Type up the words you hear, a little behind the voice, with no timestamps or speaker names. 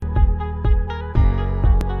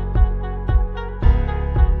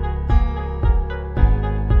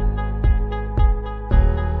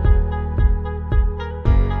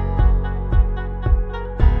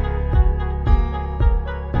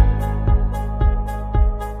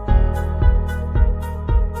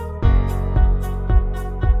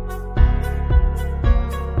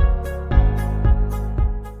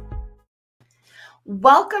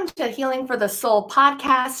Welcome to Healing for the Soul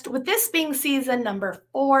podcast, with this being season number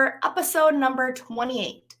 4, episode number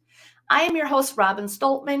 28. I am your host, Robin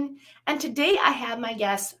Stoltman, and today I have my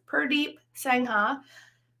guest, Purdeep Sangha,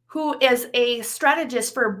 who is a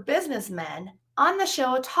strategist for businessmen, on the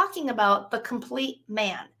show talking about the complete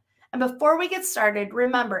man. And before we get started,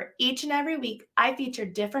 remember, each and every week I feature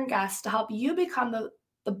different guests to help you become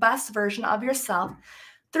the best version of yourself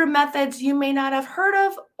through methods you may not have heard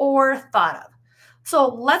of or thought of. So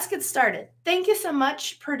let's get started. Thank you so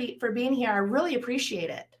much, Purdeep, for being here. I really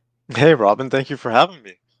appreciate it. Hey, Robin, thank you for having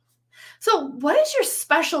me. So what is your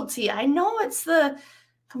specialty? I know it's the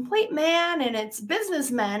complete man and it's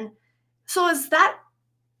businessmen. So is that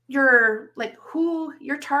who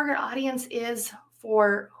your target audience is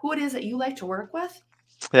for who it is that you like to work with?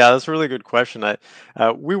 Yeah, that's a really good question.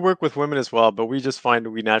 We work with women as well, but we just find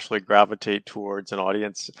we naturally gravitate towards an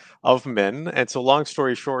audience of men. And so, long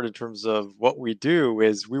story short, in terms of what we do,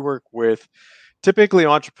 is we work with typically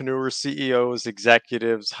entrepreneurs, CEOs,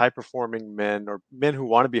 executives, high performing men, or men who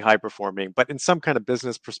want to be high performing, but in some kind of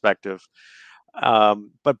business perspective.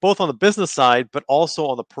 But both on the business side, but also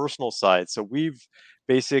on the personal side. So we've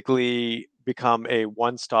basically become a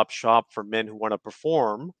one-stop shop for men who want to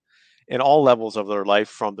perform in all levels of their life,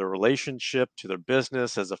 from their relationship to their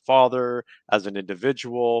business, as a father, as an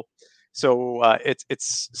individual. So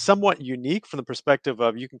it's somewhat unique from the perspective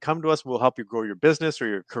of, you can come to us, we'll help you grow your business or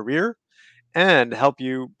your career, and help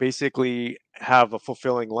you basically have a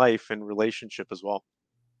fulfilling life and relationship as well.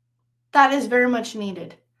 That is very much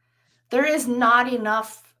needed. There is not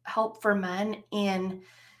enough help for men in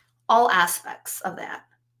all aspects of that.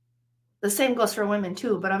 The same goes for women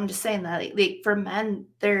too, but I'm just saying that for men,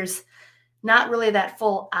 there's not really that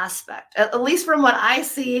full aspect, at least from what I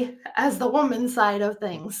see as the woman side of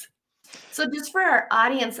things. So just for our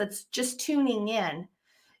audience that's just tuning in,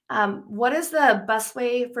 what is the best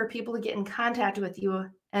way for people to get in contact with you?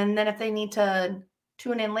 And then if they need to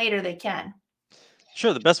tune in later, they can.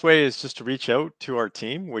 Sure. The best way is just to reach out to our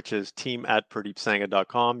team, which is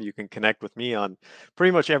team@pradeepsanga.com. You can connect with me on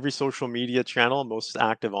pretty much every social media channel, most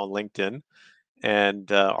active on LinkedIn. And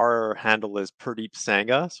our handle is Pradeep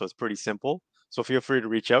Sangha. So it's pretty simple. So feel free to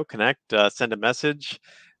reach out, connect, send a message.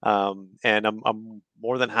 And I'm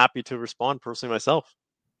more than happy to respond personally myself.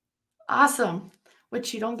 Awesome,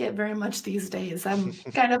 which you don't get very much these days. I'm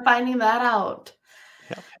kind of finding that out.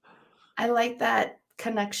 Yeah. I like that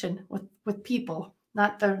connection with people,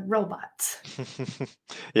 not the robots.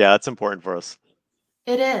 Yeah, it's important for us.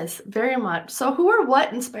 It is very much. So who or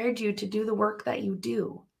what inspired you to do the work that you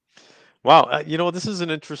do? Wow, this is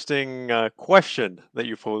an interesting question that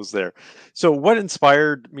you posed there. So, what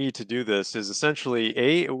inspired me to do this is essentially,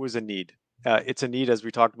 it was a need. It's a need, as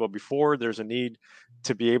we talked about before. There's a need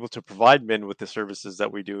to be able to provide men with the services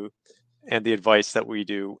that we do and the advice that we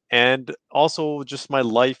do, and also just my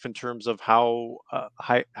life in terms of how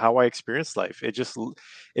I experience life. It just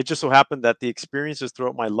so happened that the experiences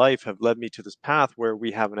throughout my life have led me to this path where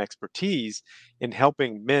we have an expertise in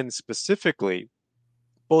helping men specifically,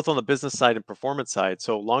 both on the business side and performance side.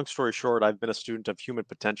 So, long story short, I've been a student of human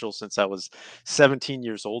potential since I was 17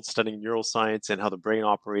 years old, studying neuroscience and how the brain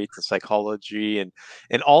operates, and psychology, and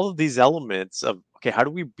all of these elements of, okay, how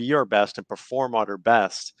do we be our best and perform at our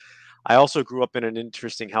best? I also grew up in an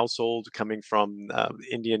interesting household, coming from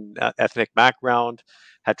Indian ethnic background,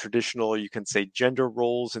 had traditional, you can say, gender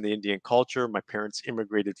roles in the Indian culture. My parents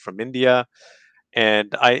immigrated from India,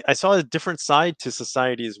 and I saw a different side to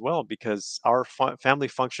society as well, because our family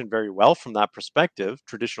functioned very well from that perspective,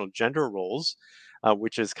 traditional gender roles,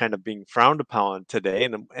 which is kind of being frowned upon today,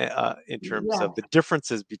 and in terms Yeah. of the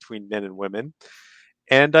differences between men and women.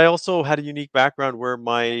 And I also had a unique background where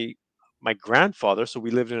my grandfather, so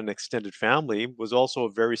we lived in an extended family, was also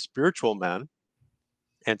a very spiritual man,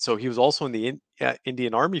 and so he was also in the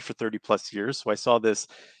Indian Army for 30 plus years. So I saw this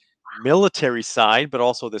military side, but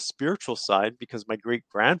also the spiritual side, because my great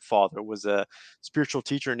grandfather was a spiritual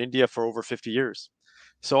teacher in India for over 50 years.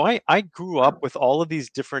 So I grew up Wow. with all of these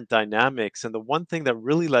different dynamics. And the one thing that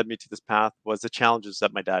really led me to this path was the challenges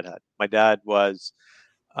that my dad had. My dad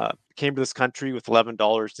came to this country with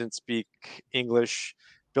 $11, didn't speak English,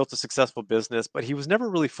 built a successful business, but he was never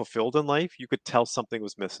really fulfilled in life. You could tell something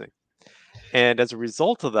was missing. And as a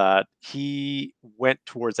result of that, he went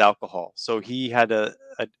towards alcohol. So he had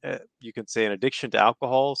you can say, an addiction to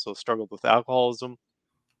alcohol. So struggled with alcoholism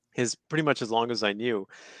his pretty much as long as I knew.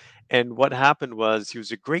 And what happened was, he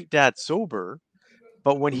was a great dad sober,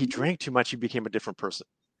 but when he Mhm. drank too much, he became a different person.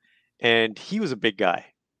 And he was a big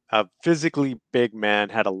guy, a physically big man,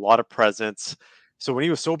 had a lot of presence. So when he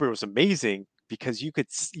was sober, it was amazing, because you could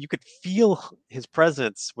feel his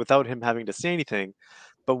presence without him having to say anything.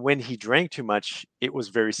 But when he drank too much, it was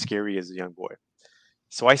very scary as a young boy.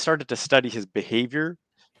 So I started to study his behavior,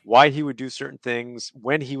 why he would do certain things,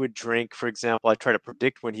 when he would drink. For example, I try to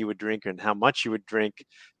predict when he would drink and how much he would drink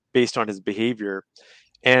based on his behavior.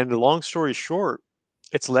 And long story short,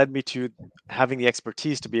 it's led me to having the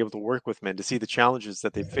expertise to be able to work with men, to see the challenges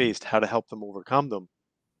that they faced, how to help them overcome them.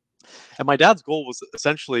 And my dad's goal was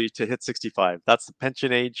essentially to hit 65. That's the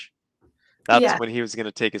pension age. That's Yeah. when he was going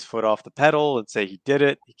to take his foot off the pedal and say he did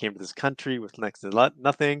it. He came to this country with next to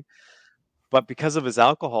nothing. But because of his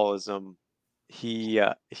alcoholism, he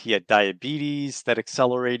had diabetes that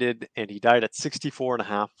accelerated, and he died at 64 and a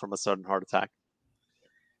half from a sudden heart attack.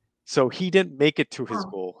 So he didn't make it to his Oh.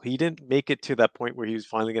 goal. He didn't make it to that point where he was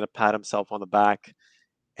finally going to pat himself on the back.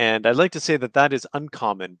 And I'd like to say that that is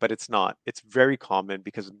uncommon, but it's not. It's very common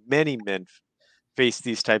because many men face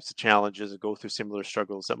these types of challenges and go through similar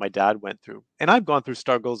struggles that my dad went through. And I've gone through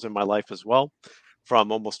struggles in my life as well,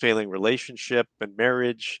 from almost failing relationship and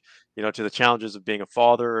marriage, to the challenges of being a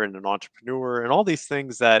father and an entrepreneur and all these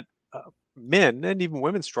things that men and even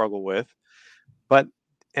women struggle with. But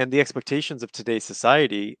and the expectations of today's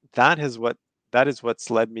society, that is what's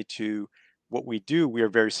led me to what we do. We are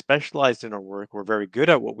very specialized in our work. We're very good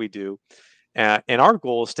at what we do. And our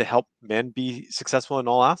goal is to help men be successful in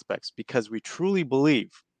all aspects because we truly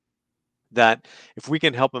believe that if we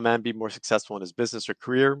can help a man be more successful in his business or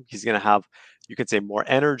career, he's going to have, you could say, more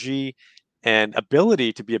energy and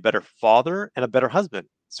ability to be a better father and a better husband.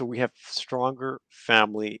 So we have stronger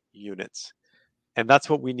family units. And that's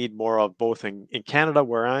what we need more of, both in Canada,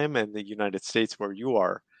 where I am, and the United States, where you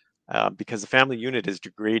are, because the family unit is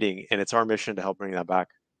degrading, and it's our mission to help bring that back.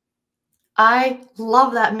 I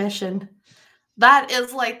love that mission. That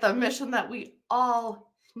is like the mission that we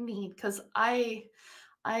all need because I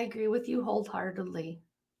agree with you wholeheartedly.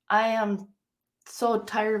 I am so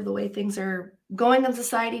tired of the way things are going in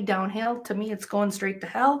society downhill. To me, it's going straight to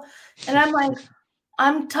hell. And I'm like,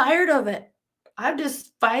 I'm tired of it. I've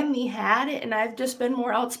just finally had it and I've just been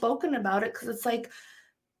more outspoken about it because it's like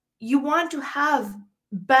you want to have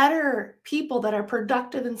better people that are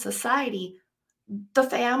productive in society. The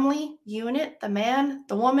family unit, the man,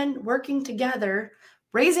 the woman working together,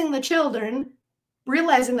 raising the children,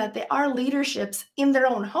 realizing that they are leaderships in their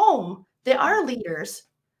own home. They are leaders.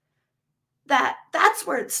 That's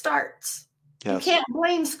where it starts. You Yes. can't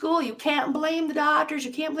blame school, you can't blame the doctors,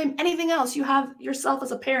 you can't blame anything else. You have yourself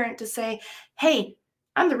as a parent to say, "Hey,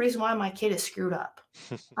 I'm the reason why my kid is screwed up.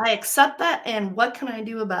 I accept that, and what can I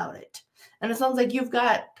do about it?" And it sounds like you've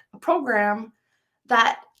got a program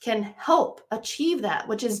that can help achieve that,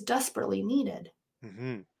 which is desperately needed.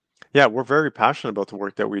 Hmm. Yeah, we're very passionate about the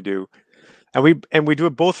work that we do, and we do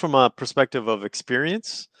it both from a perspective of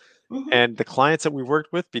experience Mhm. and the clients that we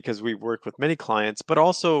worked with, because we work with many clients, but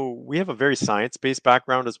also we have a very science-based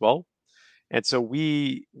background as well. And so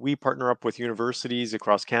we partner up with universities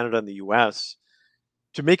across Canada and the US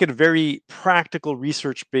to make it a very practical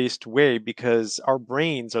research-based way, because our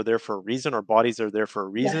brains are there for a reason, our bodies are there for a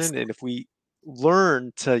Yes. reason, and if we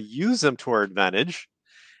learn to use them to our advantage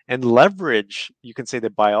and leverage, you can say, the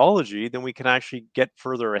biology, then we can actually get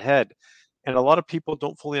further ahead. And a lot of people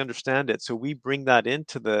don't fully understand it. So we bring that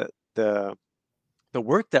into the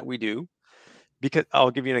work that we do, because I'll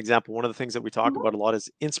give you an example. One of the things that we talk Mhm. about a lot is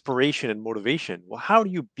inspiration and motivation. Well, how do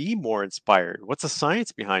you be more inspired? What's the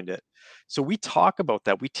science behind it? So we talk about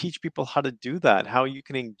that. We teach people how to do that, how you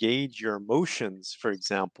can engage your emotions, for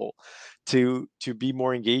example, to be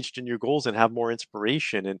more engaged in your goals and have more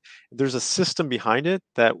inspiration. And there's a system behind it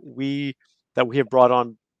that we have brought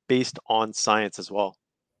on based on science as well.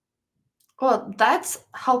 Well, that's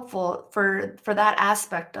helpful for that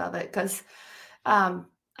aspect of it because um,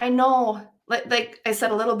 I know, like I said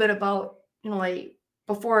a little bit about, like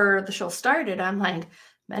before the show started, I'm like,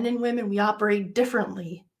 men and women, we operate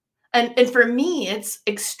differently. And for me, it's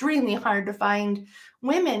extremely hard to find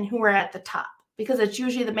women who are at the top because it's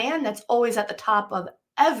usually the man that's always at the top of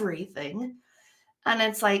everything. And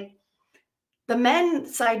it's like the men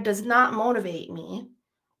side does not motivate me.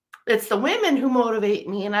 It's the women who motivate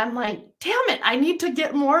me, and I'm like, "Damn it, I need to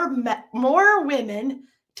get more women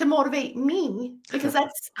to motivate me because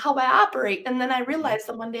that's how I operate." And then I Mhm. realized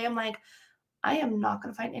that one day I'm like, "I am not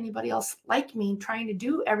gonna find anybody else like me trying to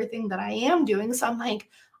do everything that I am doing." So I'm like,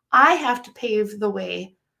 "I have to pave the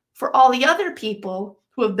way for all the other people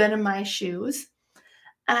who have been in my shoes."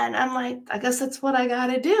 And I'm like, "I guess that's what I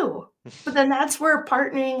gotta do." But then that's where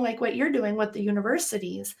partnering like what you're doing with the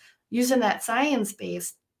universities, using that science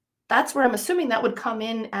base, that's where I'm assuming that would come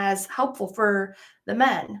in as helpful for the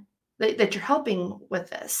men that you're helping with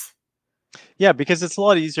this. Yeah, because it's a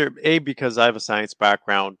lot easier. A, because I have a science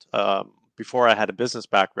background before I had a business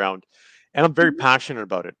background, and I'm very Mhm. passionate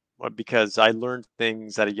about it because I learned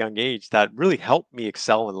things at a young age that really helped me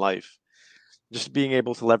excel in life. Just being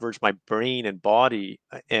able to leverage my brain and body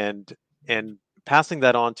and passing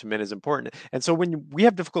that on to men is important. And so when we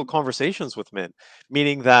have difficult conversations with men,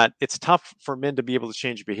 meaning that it's tough for men to be able to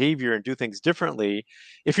change behavior and do things differently,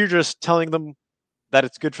 if you're just telling them that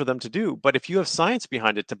it's good for them to do. But if you have science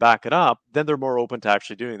behind it to back it up, then they're more open to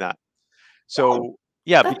actually doing that. Oh, So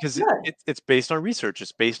yeah, that's because good. it's based on research,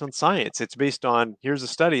 it's based on science, it's based on here's a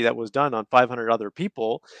study that was done on 500 other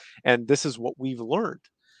people, and this is what we've learned.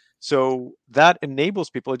 So that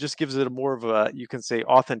enables people. It just gives it a more of a, you can say,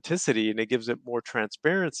 authenticity, and it gives it more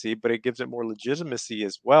transparency, but it gives it more legitimacy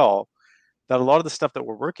as well. That a lot of the stuff that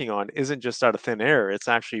we're working on isn't just out of thin air. It's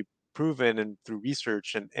actually proven and through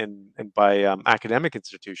research and by academic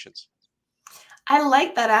institutions. I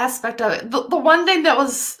like that aspect of it. The one thing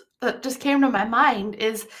that just came to my mind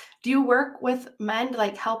is, do you work with men to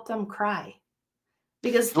like help them cry?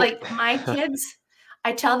 Because Nope. like my kids,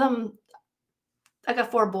 I tell them I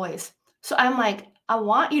got 4 boys. So I'm like, I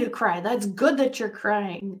want you to cry. That's good that you're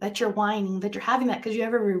crying, that you're whining, that you're having that because you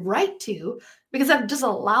have every right to, because that just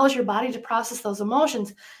allows your body to process those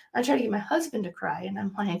emotions. I try to get my husband to cry, and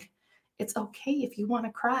I'm like, it's okay if you want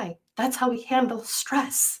to cry. That's how we handle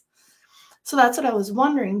stress. So that's what I was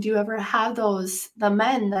wondering. Do you ever have the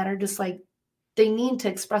men that are just like, they need to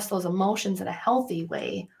express those emotions in a healthy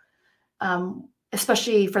way,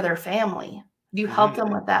 especially for their family? Do you help Mhm.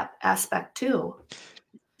 them with that aspect too?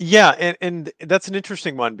 Yeah, and that's an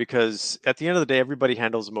interesting one because at the end of the day, everybody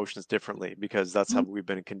handles emotions differently because that's how Mhm. we've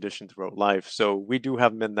been conditioned throughout life. So we do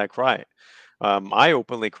have men that cry. I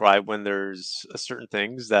openly cry when there's certain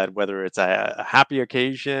things that, whether it's a happy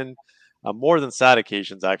occasion, more than sad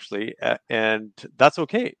occasions actually, and that's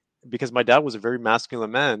okay because my dad was a very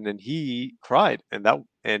masculine man and he cried, and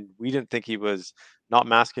we didn't think he was not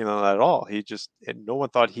masculine at all. He just, and no one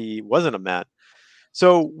thought he wasn't a man.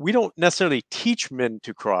 So we don't necessarily teach men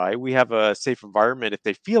to cry. We have a safe environment if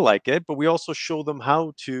they feel like it, but we also show them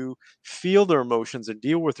how to feel their emotions and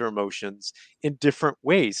deal with their emotions in different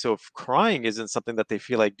ways. So if crying isn't something that they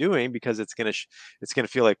feel like doing because it's going to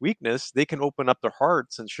feel like weakness, they can open up their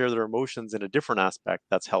hearts and share their emotions in a different aspect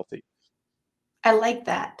that's healthy. I like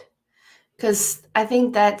that because I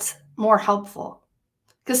think that's more helpful.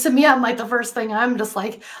 Because to me, I'm like the first thing I'm just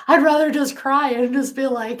like, I'd rather just cry and just be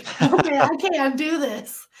like, okay, I can't do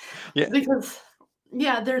this. Yeah. Because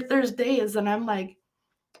yeah, there's days and I'm like,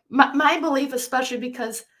 my belief, especially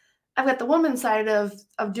because I've got the woman's side of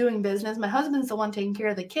doing business. My husband's the one taking care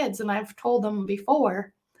of the kids, and I've told them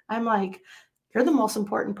before, I'm like, you're the most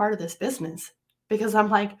important part of this business. Because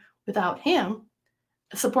I'm like, without him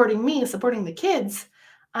supporting me, supporting the kids,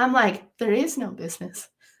 I'm like, there is no business.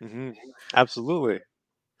 Hmm. Absolutely.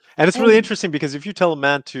 And it's really And interesting because if you tell a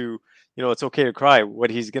man to, it's okay to cry, what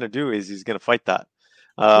he's going to do is he's going to fight that.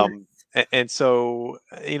 yeah, And so,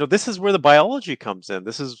 this is where the biology comes in.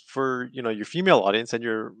 This is for, your female audience and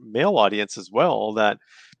your male audience as well, that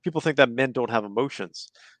people think that men don't have emotions.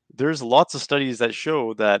 There's lots of studies that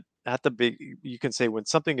show that at the big, you can say when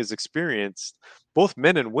something is experienced, both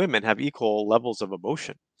men and women have equal levels of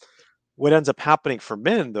emotion. What ends up happening for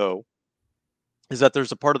men, though, is that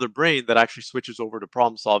there's a part of the brain that actually switches over to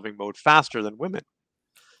problem solving mode faster than women.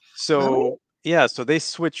 really? So, yeah, so they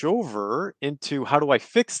switch over into how do I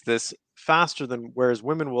fix this faster than, whereas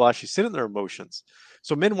women will actually sit in their emotions.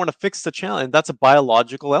 So men want to fix the challenge, and that's a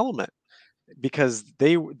biological element because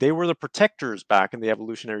they were the protectors back in the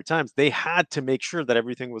evolutionary times. They had to make sure that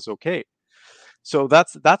everything was okay. So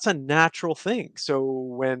that's a natural thing. So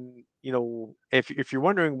when, if you're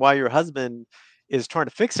wondering why your husband is trying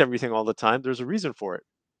to fix everything all the time, there's a reason for it.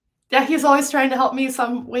 Yeah, he's always trying to help me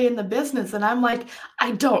some way in the business, and I'm like,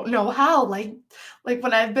 I don't know how. Like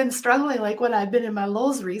when I've been struggling, like when I've been in my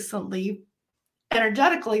lows recently,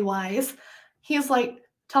 energetically wise, he's like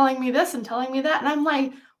telling me this and telling me that, and I'm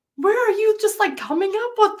like, where are you just like coming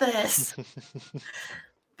up with this?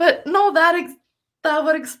 But no, that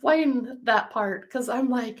would explain that part because I'm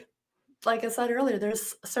like I said earlier,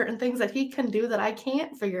 there's certain things that he can do that I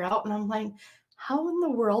can't figure out, and I'm like, how in the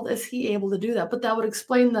world is he able to do that? But that would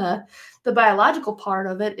explain the biological part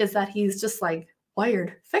of it is that he's just like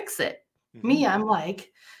wired, fix it. Mhm. Me, I'm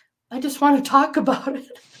like, I just want to talk about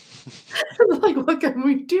it. Like, what can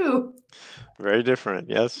we do? Very different,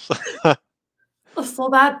 yes. So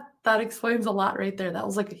that explains a lot right there. That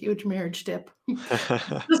was like a huge marriage tip.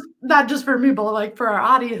 Just not just for me, but like for our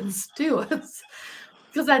audience too. It's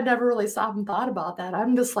because I never really stopped and thought about that.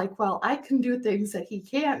 I'm just like, well, I can do things that he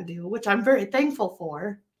can't do, which I'm very thankful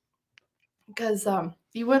for. because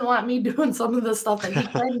you wouldn't want me doing some of the stuff that he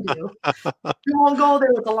can do. We won't go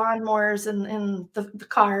there with the lawnmowers and the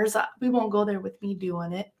cars. We won't go there with me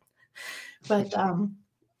doing it. But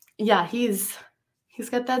yeah, he's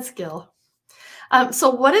got that skill. So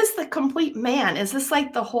what is the complete man? Is this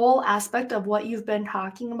like the whole aspect of what you've been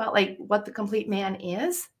talking about, like what the complete man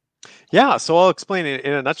is? Yeah, so I'll explain it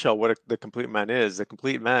in a nutshell what the complete man is. The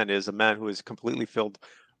complete man is a man who is completely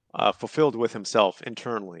fulfilled with himself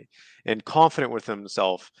internally and confident with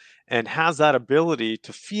himself and has that ability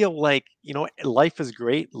to feel like, life is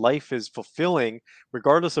great, life is fulfilling,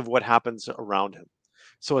 regardless of what happens around him.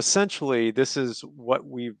 So essentially, this is what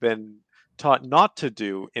we've been taught not to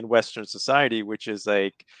do in Western society, which is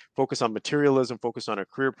like focus on materialism, focus on a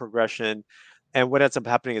career progression. And what ends up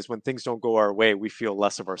happening is when things don't go our way, we feel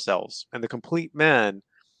less of ourselves. And the complete man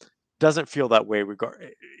doesn't feel that way.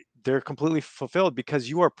 They're completely fulfilled because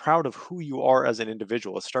you are proud of who you are as an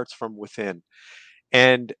individual. It starts from within.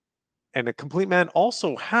 And a complete man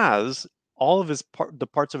also has all of the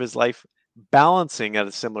parts of his life balancing at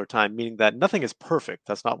a similar time, meaning that nothing is perfect.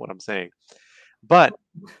 That's not what I'm saying. But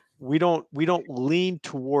we don't lean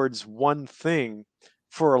towards one thing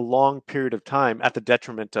for a long period of time at the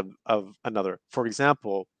detriment of another. For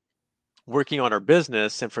example, working on our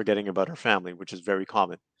business and forgetting about our family, which is very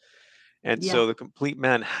common. And Yeah. so the complete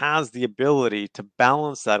man has the ability to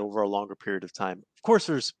balance that over a longer period of time. Of course,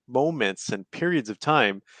 there's moments and periods of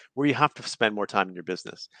time where you have to spend more time in your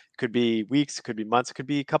business. It could be weeks, it could be months, it could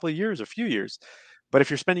be a couple of years, a few years. But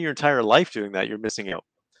if you're spending your entire life doing that, you're missing out.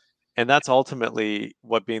 And that's ultimately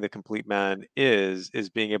what being the complete man is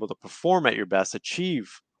being able to perform at your best, achieve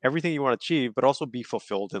everything you want to achieve, but also be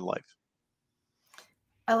fulfilled in life.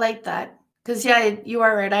 I like that. Because, yeah, you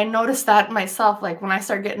are right. I noticed that myself, like when I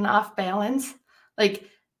start getting off balance, like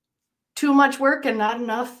too much work and not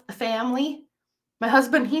enough family. My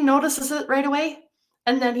husband, he notices it right away.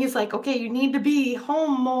 And then he's like, okay, you need to be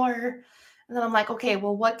home more. And then I'm like, okay,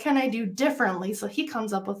 well, what can I do differently? So he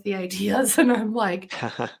comes up with the ideas, and I'm like,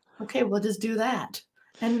 okay, we'll just do that.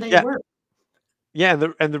 And they Yeah, work. yeah,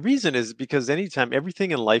 and the reason is because anytime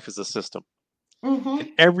everything in life is a system and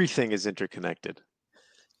Mm-hmm. everything is interconnected.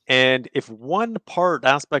 And if one part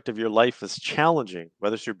aspect of your life is challenging,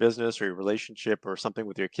 whether it's your business or your relationship or something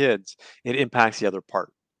with your kids, it impacts the other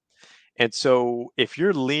part. And so if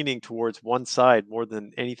you're leaning towards one side more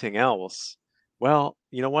than anything else, well,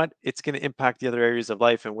 you know what? It's going to impact the other areas of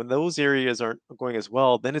life. And when those areas aren't going as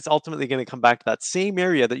well, then it's ultimately going to come back to that same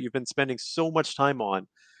area that you've been spending so much time on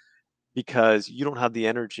because you don't have the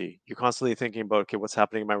energy. You're constantly thinking about, okay, what's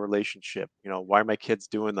happening in my relationship? Why are my kids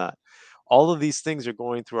doing that? All of these things are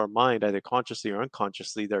going through our mind, either consciously or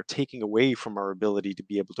unconsciously. They're taking away from our ability to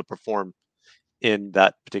be able to perform in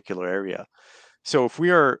that particular area. So if we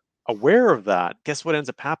are aware of that, guess what ends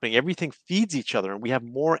up happening? Everything feeds each other, and we have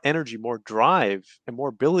more energy, more drive, and more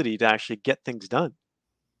ability to actually get things done.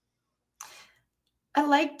 I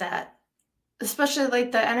like that. Especially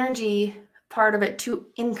like the energy part of it, to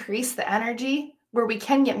increase the energy where we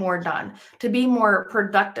can get more done, to be more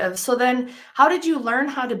productive. So then how did you learn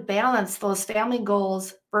how to balance those family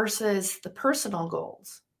goals versus the personal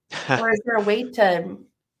goals? Or is there a way to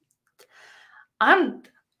I'm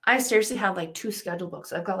I seriously have like two schedule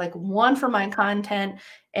books. I've got like one for my content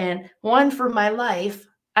and one for my life.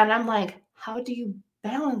 And I'm like, how do you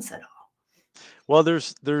balance it all? Well,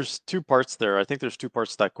 there's two parts there. I think there's two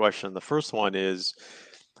parts to that question. The first one is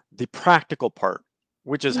the practical part,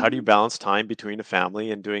 which is how do you Mhm. balance time between a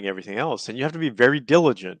family and doing everything else? And you have to be very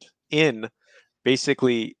diligent in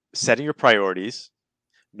basically setting your priorities,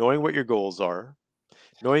 knowing what your goals are,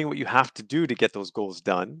 knowing what you have to do to get those goals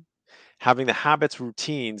done, having the habits,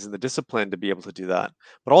 routines, and the discipline to be able to do that,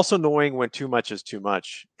 but also knowing when too much is too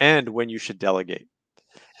much and when you should delegate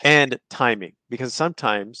and timing. Because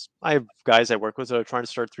sometimes I have guys I work with that are trying to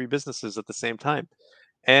start three businesses at the same time.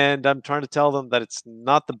 And I'm trying to tell them that it's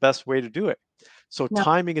not the best way to do it. So No,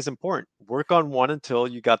 timing is important. Work on one until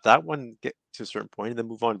you got that one get to a certain point and then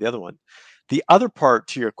move on to the other one. The other part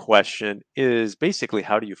to your question is basically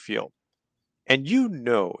how do you feel? And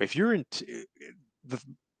if you're the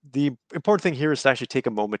the important thing here is to actually take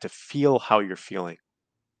a moment to feel how you're feeling.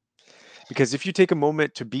 Because if you take a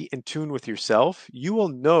moment to be in tune with yourself, you will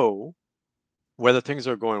know whether things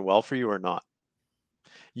are going well for you or not.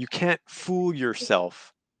 You can't fool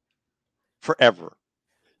yourself forever.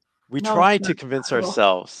 We no, it's try not to convince possible.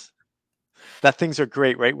 ourselves that things are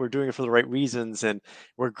great, right? We're doing it for the right reasons and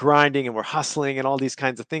we're grinding and we're hustling and all these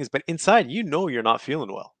kinds of things. But inside, you're not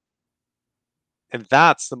feeling well. And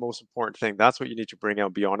that's the most important thing. That's what you need to bring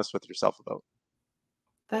out, be honest with yourself about.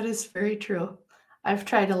 That is very true. I've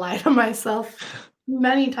tried to lie to myself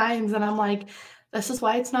many times, and I'm like, this is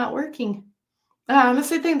why it's not working. I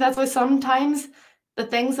honestly think that's why sometimes the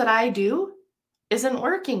things that I do isn't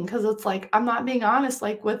working because it's like I'm not being honest,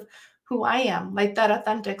 like with who I am, like that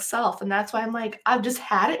authentic self. And that's why I'm like, I've just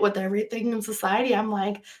had it with everything in society. I'm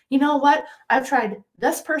like, you know what? I've tried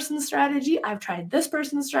this person's strategy, I've tried this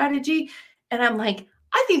person's strategy, and I'm like,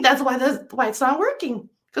 I think that's why it's not working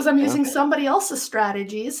because I'm Yeah. using somebody else's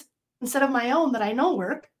strategies instead of my own that I know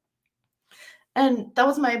work. And that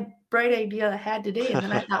was my bright idea I had today. And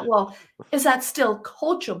then I thought, well, is that still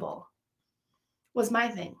coachable? Was my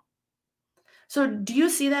thing. So do you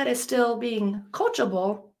see that as still being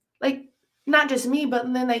coachable? Like not just me,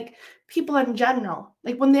 but then like people in general.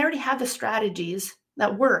 Like when they already have the strategies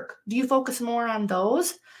that work, do you focus more on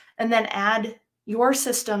those and then add your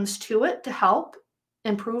systems to it to help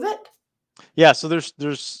improve it? Yeah, so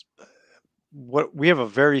there's what we have a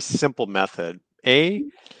very simple method. A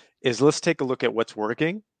is let's take a look at what's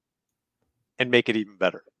working and make it even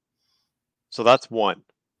better. So that's one,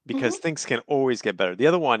 because Mhm. things can always get better. The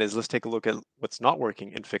other one is let's take a look at what's not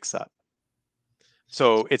working and fix that.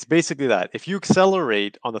 So it's basically that. If you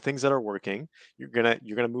accelerate on the things that are working, you're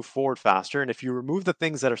gonna move forward faster. And if you remove the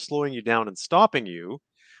things that are slowing you down and stopping you,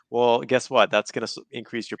 well, guess what? That's gonna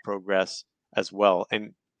increase your progress as well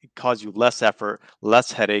and cause you less effort,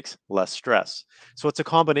 less headaches, less stress. So it's a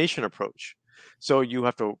combination approach. So you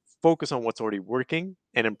have to focus on what's already working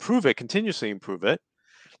and improve it, continuously improve it,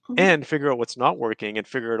 Mhm. and figure out what's not working and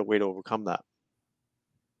figure out a way to overcome that.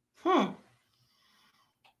 Hmm.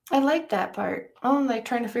 I like that part. I'm like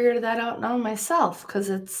trying to figure that out now myself because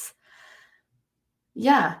it's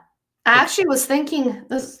yeah. I And actually was thinking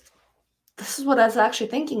this is what I was actually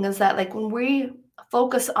thinking is that like when we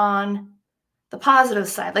focus on the positive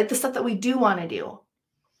side, like the stuff that we do want to do,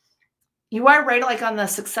 you are right, like on the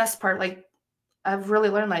success part. Like I've really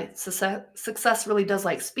learned like success really does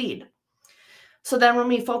like speed. So then when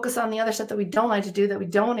we focus on the other stuff that we don't like to do, that we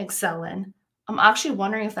don't excel in, I'm actually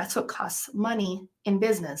wondering if that's what costs money in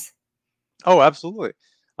business. oh, absolutely.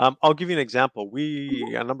 I'll give you an example.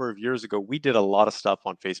 A number of years ago, we did a lot of stuff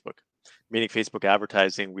on Facebook, meaning Facebook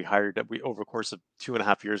advertising. We over the course of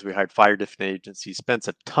 2.5 years, we hired 5 different agencies, spent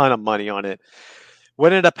a ton of money on it.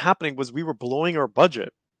 What ended up happening was we were blowing our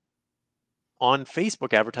budget on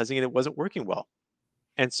Facebook advertising and it wasn't working well.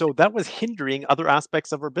 And so that was hindering other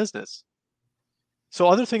aspects of our business. So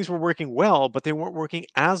other things were working well, but they weren't working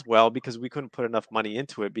as well because we couldn't put enough money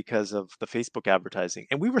into it because of the Facebook advertising.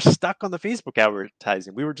 And we were stuck on the Facebook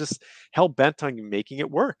advertising. We were just hell bent on making it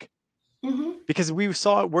work Mm-hmm. because we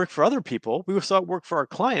saw it work for other people. We saw it work for our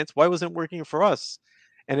clients. Why wasn't it working for us?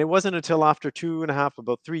 And it wasn't until after 2.5,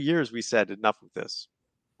 about 3 years, we said, enough of this.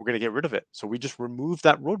 We're going to get rid of it. So we just removed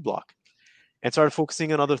that roadblock and started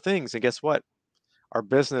focusing on other things. And guess what? Our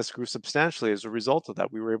business grew substantially as a result of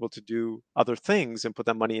that. We were able to do other things and put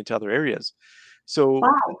that money into other areas. So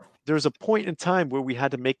Wow. there's a point in time where we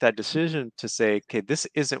had to make that decision to say, okay, this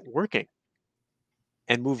isn't working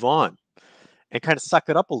and move on and kind of suck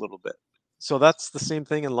it up a little bit. So that's the same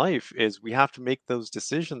thing in life is we have to make those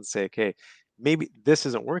decisions, say, okay, maybe this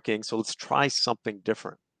isn't working, so let's try something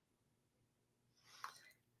different.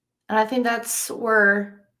 And I think that's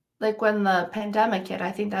where, like when the pandemic hit,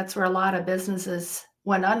 I think that's where a lot of businesses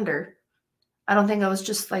went under. I don't think it was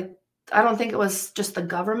just like, I don't think it was just the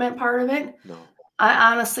government part of it. No.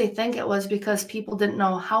 I honestly think it was because people didn't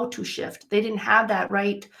know how to shift. They didn't have that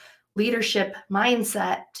right leadership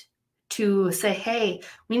mindset to say, hey,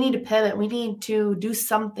 we need to pivot. We need to do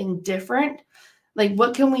something different. Like,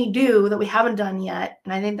 what can we do that we haven't done yet?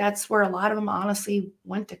 And I think that's where a lot of them honestly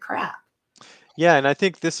went to crap. Yeah, and I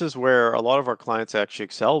think this is where a lot of our clients actually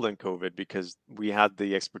excelled in COVID because we had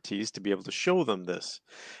the expertise to be able to show them this.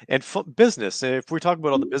 And business, and if we talk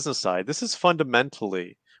about on the business side, this is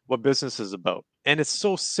fundamentally what business is about. And it's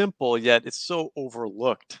so simple, yet it's so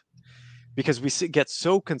overlooked because get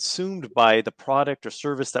so consumed by the product or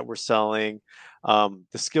service that we're selling, the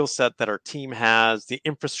skill set that our team has, the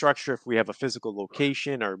infrastructure, if we have a physical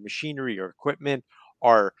location, our machinery or equipment,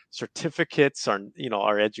 our certificates,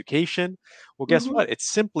 our education. Well, guess Mhm. what? It's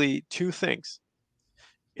simply two things.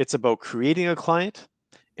 It's about creating a client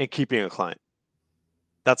and keeping a client.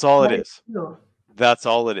 That's all it Very is. true. That's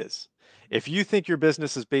all it is. If you think your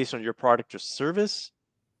business is based on your product or service,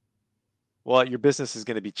 well, your business is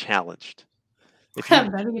going to be challenged. If you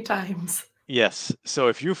Many times. Yes. So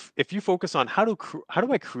if you focus on how do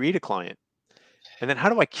I create a client, and then how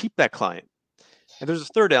do I keep that client, and there's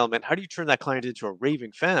a third element, how do you turn that client into a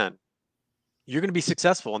raving fan? You're going to be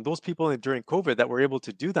successful. And those people during COVID that were able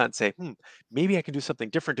to do that and say, maybe I can do something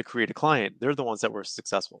different to create a client, they're the ones that were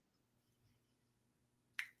successful.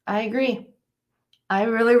 I agree. I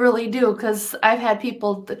really, really do, because I've had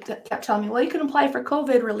people that kept telling me, well, you can apply for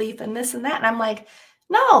COVID relief and this and that. And I'm like,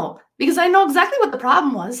 no, because I know exactly what the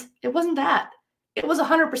problem was. It wasn't that. It was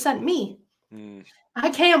 100% me. Mm. I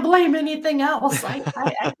can't blame anything else. I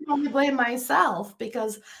can only blame myself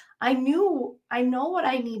because I know what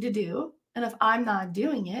I need to do. And if I'm not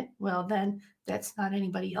doing it, well, then that's not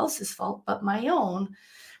anybody else's fault but my own.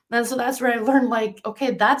 And so that's where I learned, like,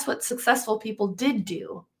 okay, that's what successful people did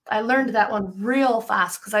do. I learned that one real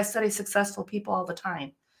fast because I study successful people all the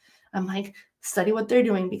time. I'm like, study what they're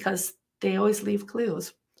doing because they always leave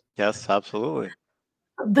clues. Yes, absolutely.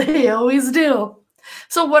 They always do.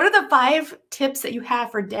 So, what are the 5 tips that you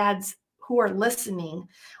have for dads who are listening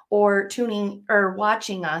or tuning or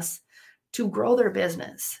watching us to grow their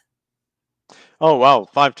business? Oh, wow.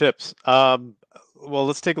 5 tips. Well,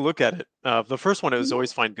 let's take a look at it. The first one is Mhm.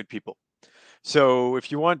 always find good people. So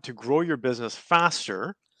if you want to grow your business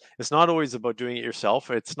faster, it's not always about doing it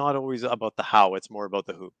yourself. It's not always about the how, it's more about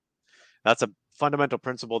the who. That's a fundamental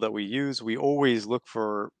principle that we use. We always look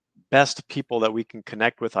for best people that we can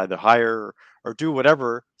connect with, either hire or do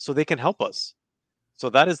whatever, so they can help us.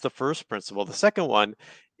 So that is the first principle. The second one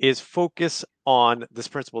is focus on this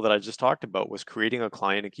principle that I just talked about, was creating a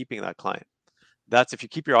client and keeping that client. That's, if you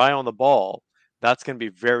keep your eye on the ball, that's going to be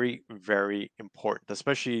very, very important,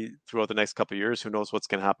 especially throughout the next couple of years. Who knows what's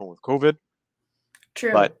going to happen with COVID?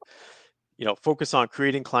 But True. focus on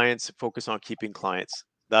creating clients, focus on keeping clients.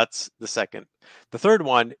 That's the second. The third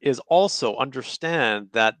one is also understand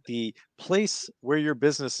that the place where your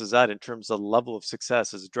business is at in terms of level of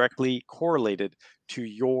success is directly correlated to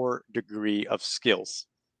your degree of skills.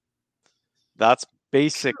 That's True.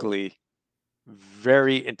 basically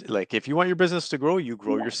like, if you want your business to grow, you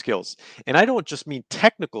grow Yeah. your skills. And I don't just mean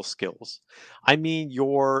technical skills. I mean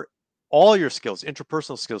all your skills,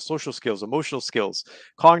 interpersonal skills, social skills, emotional skills,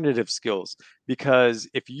 cognitive skills. Because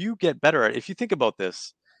if you get better if you think about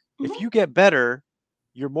this, if Mhm. you get better,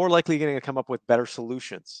 you're more likely going to come up with better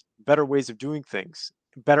solutions, better ways of doing things,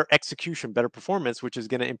 better execution, better performance, which is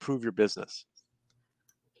going to improve your business.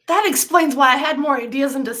 That explains why I had more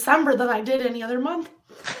ideas in December than I did any other month.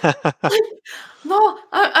 Like, no,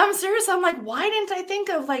 I'm serious. I'm like, why didn't I think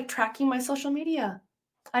of like tracking my social media?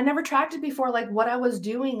 I never tracked it before, like what I was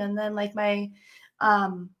doing. And then like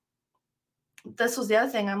um, this was the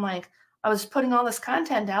other thing. I'm like, I was putting all this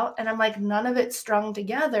content out and I'm like, none of it strung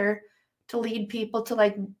together to lead people to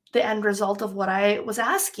like the end result of what I was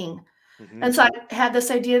asking. Hmm. And so I had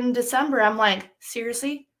this idea in December. I'm like,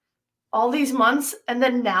 seriously? All these months, and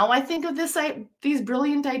then now I think of these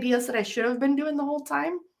brilliant ideas that I should have been doing the whole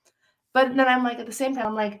time. But then I'm like, at the same time,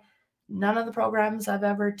 I'm like, none of the programs I've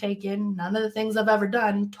ever taken, none of the things I've ever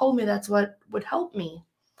done told me that's what would help me.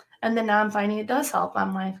 And then now I'm finding it does help.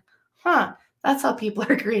 I'm like, huh, that's how people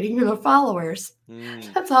are creating new followers.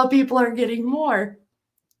 Mm. That's how people are getting more.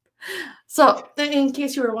 So, in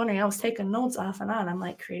case you were wondering, I was taking notes off and on. I'm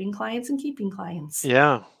like creating clients and keeping clients.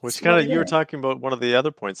 Yeah, That's which kind what of, it you were is. talking about one of the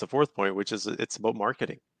other points, the fourth point, which is it's about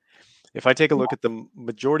marketing. If I take a look at the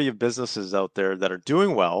majority of businesses out there that are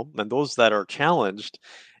doing well and those that are challenged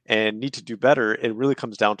and need to do better, it really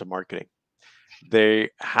comes down to marketing. You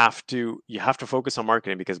have to focus on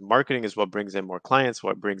marketing, because marketing is what brings in more clients,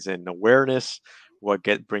 what brings in awareness,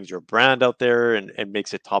 brings your brand out there and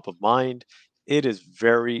makes it top of mind. It is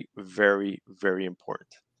very, very, very important.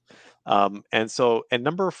 And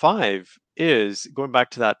number five is going back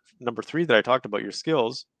to that number three that I talked about, your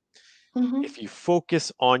skills. Mhm, If you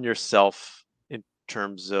focus on yourself in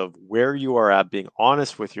terms of where you are at, being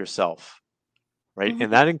honest with yourself, right? And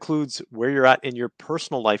mhm. that includes where you're at in your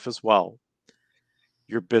personal life as well,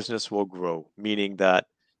 your business will grow, meaning that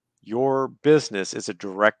your business is a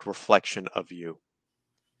direct reflection of you.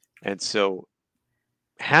 And so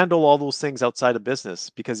handle all those things outside of business,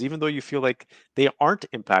 because even though you feel like they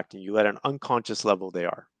aren't impacting you, at an unconscious level, they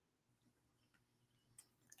are.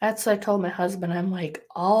 That's what I told my husband. I'm like,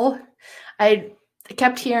 I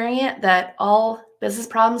kept hearing it that all business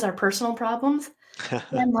problems are personal problems.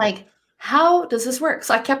 And I'm like, how does this work?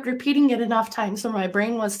 So I kept repeating it enough times so my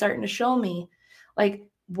brain was starting to show me like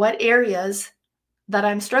what areas that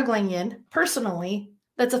I'm struggling in personally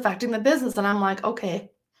that's affecting the business. And I'm like, okay,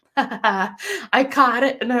 I caught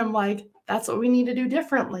it. And I'm like, that's what we need to do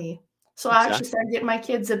differently. So I actually Exactly. started getting my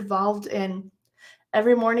kids involved in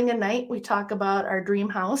every morning and night. We talk about our dream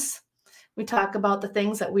house. We talk about the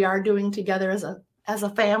things that we are doing together as a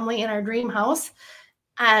family in our dream house.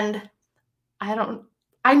 And I don't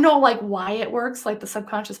I know like why it works, like the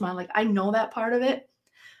subconscious mind, like I know that part of it,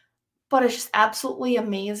 but it's just absolutely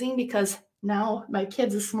amazing because now my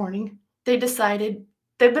kids this morning, they decided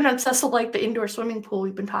they've been obsessed with like the indoor swimming pool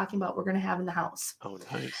we've been talking about we're going to have in the house. Oh,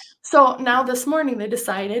 nice. So now this morning they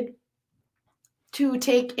decided to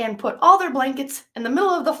take and put all their blankets in the middle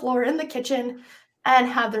of the floor in the kitchen and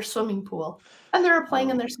have their swimming pool. And they were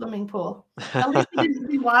playing in their swimming pool. At least they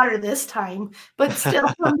didn't de-water this time, but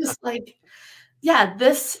still, I'm just like, yeah,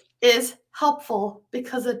 this is helpful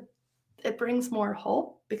because it brings more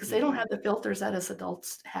hope because they don't have the filters that us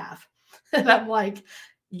adults have. And I'm like,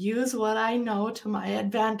 use what I know to my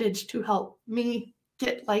advantage to help me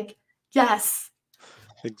get like, yes.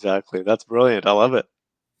 Exactly. That's brilliant. I love it.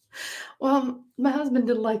 Well, my husband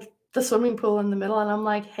did like the swimming pool in the middle, and I'm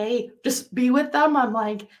like, hey, just be with them. I'm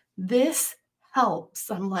like, this helps.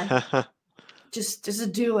 I'm like, just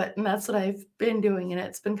do it. And that's what I've been doing. And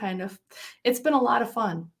it's been a lot of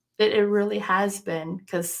fun. It really has been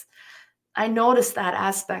because I noticed that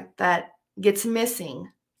aspect that gets missing,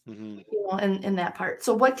 Mhm. you know, in that part.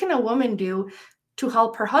 So what can a woman do to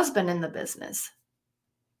help her husband in the business?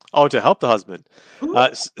 Oh, to help the husband.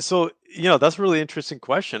 Mhm. So, that's a really interesting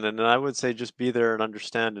question. And I would say just be there and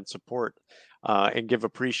understand and support and give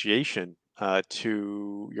appreciation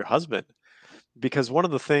to your husband. Because one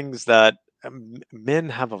of the things that men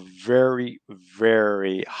have a very,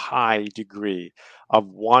 very high degree of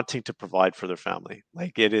wanting to provide for their family.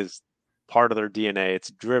 Like it is part of their DNA, it's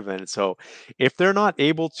driven. So if they're not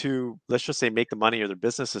able to, let's just say, make the money or their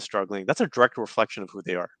business is struggling, that's a direct reflection of who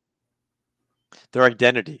they are, their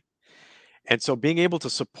identity. And so being able to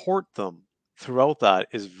support them throughout that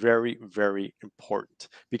is very, very important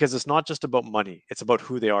because it's not just about money, it's about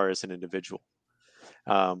who they are as an individual.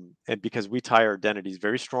 And because we tie our identities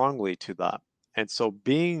very strongly to that. And so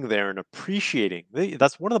being there and appreciating,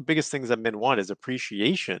 that's one of the biggest things that men want is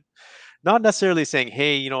appreciation. Not necessarily saying,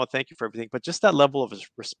 hey, thank you for everything, but just that level of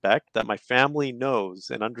respect that my family knows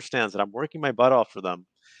and understands that I'm working my butt off for them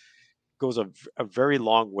goes a very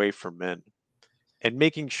long way for men. And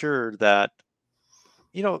making sure that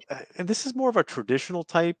and this is more of a traditional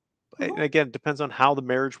type. And Mhm. again, it depends on how the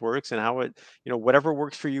marriage works and how it, whatever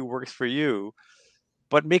works for you works for you.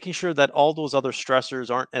 But making sure that all those other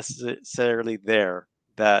stressors aren't necessarily there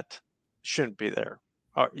that shouldn't be there.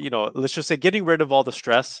 Or, let's just say getting rid of all the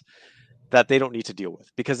stress that they don't need to deal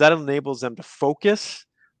with because that enables them to focus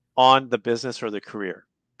on the business or the career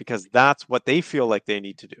because that's what they feel like they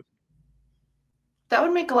need to do. That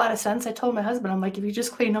would make a lot of sense. I told my husband, I'm like, if you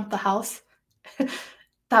just clean up the house,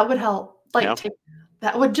 that would help. Yeah.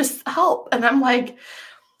 That would just help. And I'm like,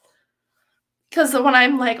 because when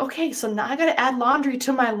I'm like, okay, so now I got to add laundry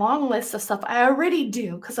to my long list of stuff I already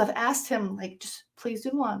do. Because I've asked him, like, just please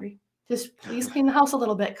do the laundry. Just please clean the house a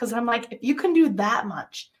little bit. Because I'm like, if you can do that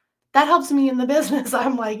much, that helps me in the business.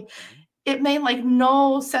 I'm like, Mhm. it made like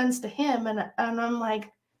no sense to him. And I'm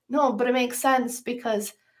like, no, but it makes sense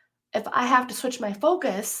because if I have to switch my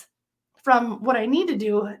focus from what I need to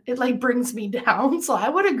do, it like brings me down. So I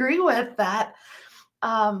would agree with that.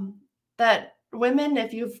 Um, that women,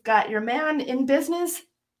 if you've got your man in business,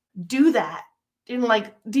 do that and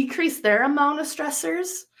like decrease their amount of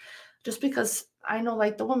stressors. Just because I know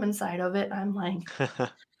like the woman side of it, I'm like,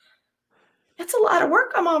 it's a lot of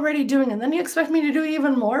work I'm already doing. And then you expect me to do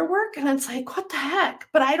even more work. And it's like, what the heck?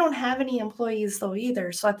 But I don't have any employees though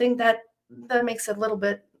either. So I think that makes it a little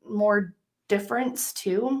bit more difference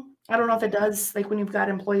too. I don't know if it does like when you've got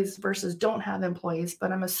employees versus don't have employees,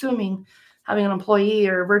 but I'm assuming having an employee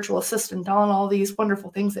or a virtual assistant doing all these wonderful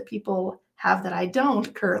things that people have that I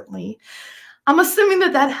don't currently, I'm assuming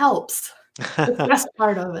that helps. The stress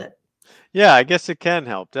part of it. Yeah, I guess it can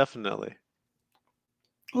help, definitely.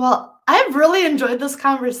 Well, I've really enjoyed this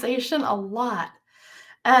conversation a lot.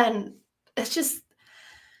 And it's just,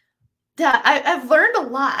 yeah, I've learned a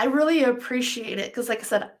lot. I really appreciate it because, like I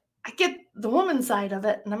said, I get the woman side of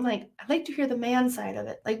it, and I'm like, I'd like to hear the man side of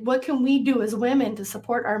it. Like, what can we do as women to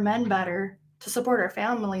support our men better, to support our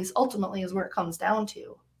families? Ultimately, is where it comes down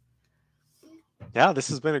to. Yeah, this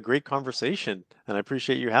has been a great conversation, and I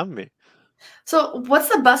appreciate you having me. So, what's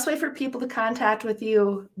the best way for people to contact with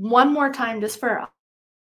you? One more time, just for our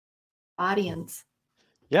audience.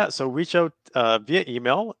 Yeah, so reach out via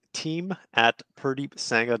email,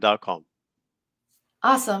 team@purdeepsangha.com.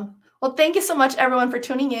 Awesome. Well, thank you so much, everyone, for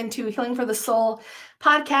tuning in to Healing for the Soul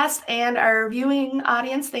podcast and our viewing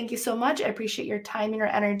audience. Thank you so much. I appreciate your time and your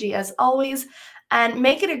energy as always. And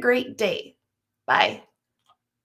make it a great day. Bye.